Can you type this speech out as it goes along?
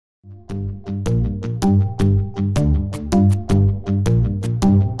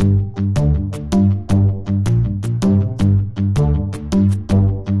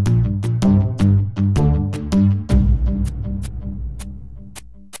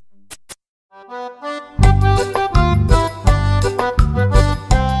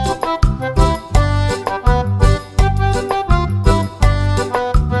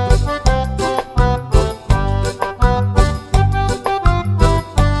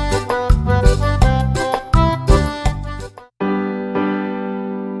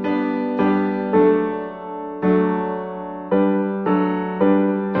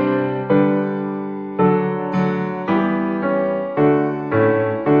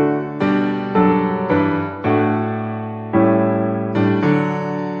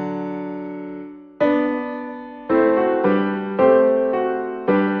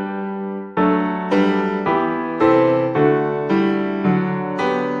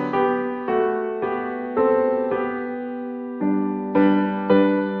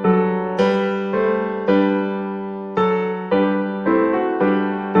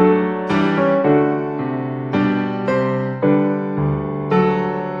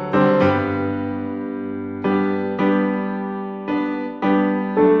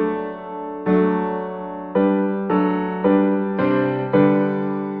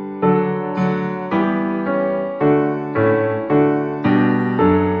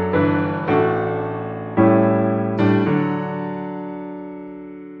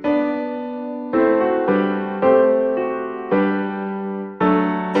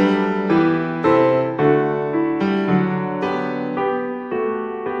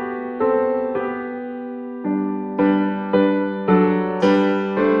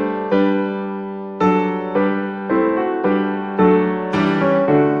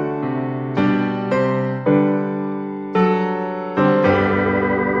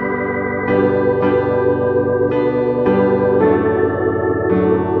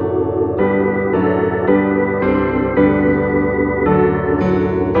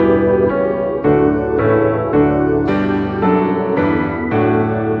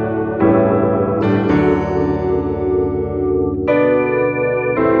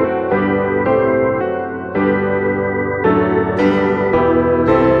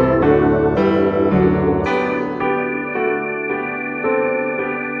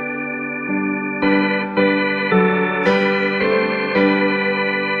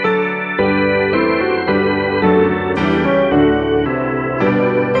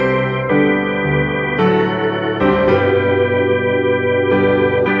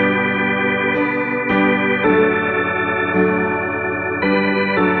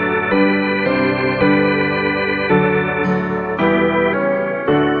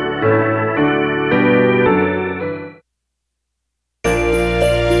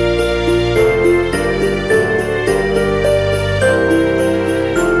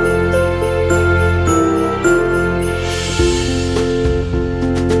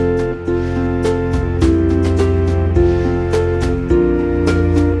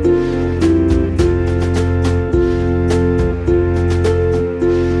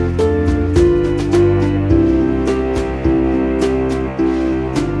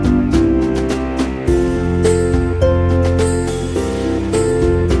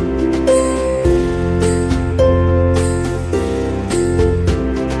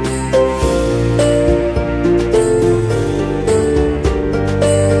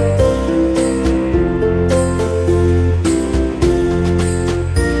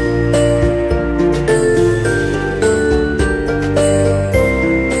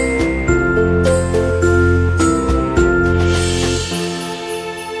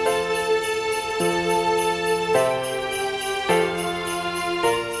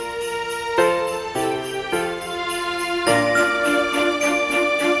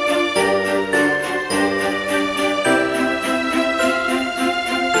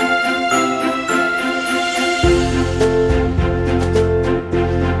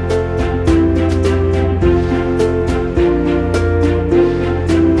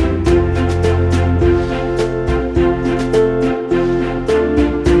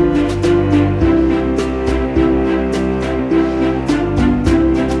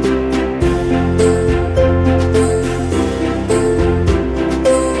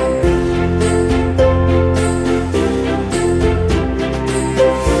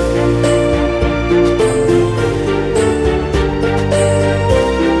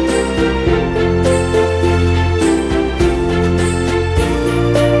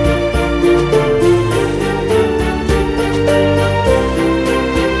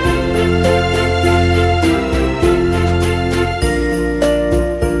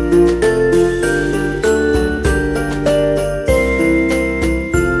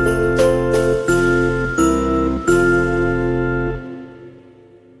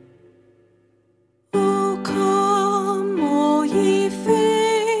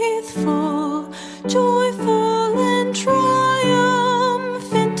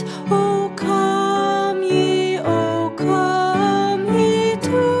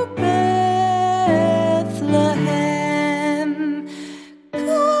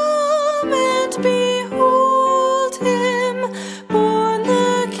behold him, born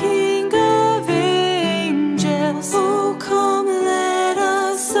the King of angels. Oh, come, let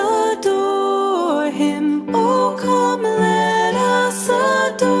us adore him. Oh, come, let us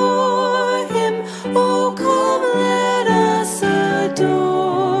adore him. Oh, come, let us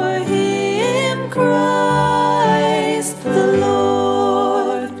adore him, Christ the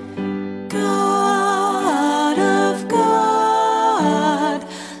Lord, God of God,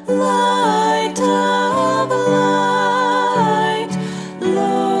 light of light.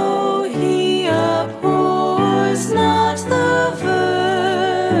 Lo, he abhors not the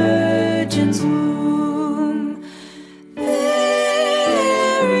virgin's womb. Very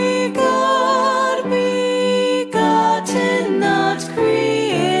God begotten, not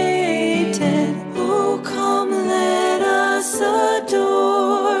created. Oh, come, let us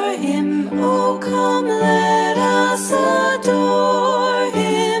adore him. Oh, come, let us adore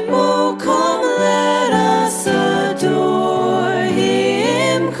him. Oh, come, let us adore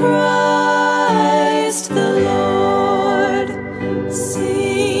him, Christ the Lord.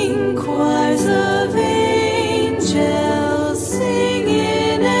 Sing, choirs of angels, sing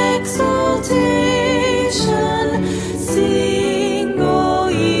in exultation. Sing, O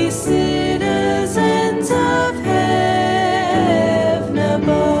ye citizens of heaven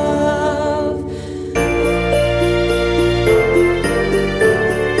above.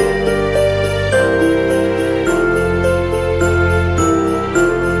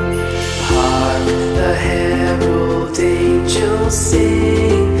 Hark, the herald angels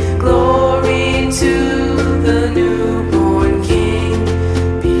sing, glory to the newborn King.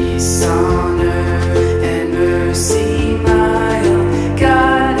 Peace on earth and mercy mild,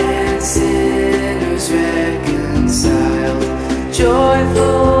 God and sinners reconciled.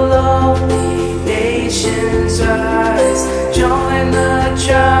 Joyful all ye nations rise, join the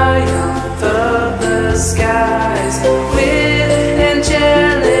triumph of the skies. With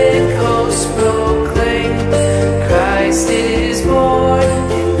angelic hosts proclaim, Christ is born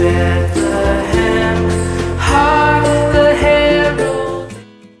in Bethlehem. Hark, the herald.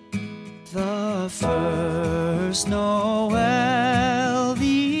 The first Noel,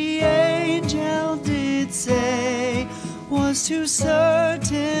 the angel did say, was to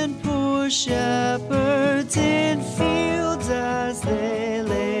certain poor shepherds in fields as they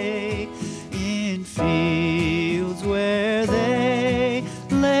lay, in fields where they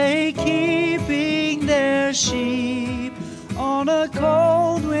lay keeping their sheep on a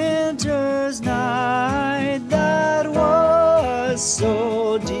cold winter's night that was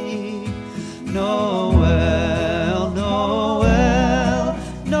so deep.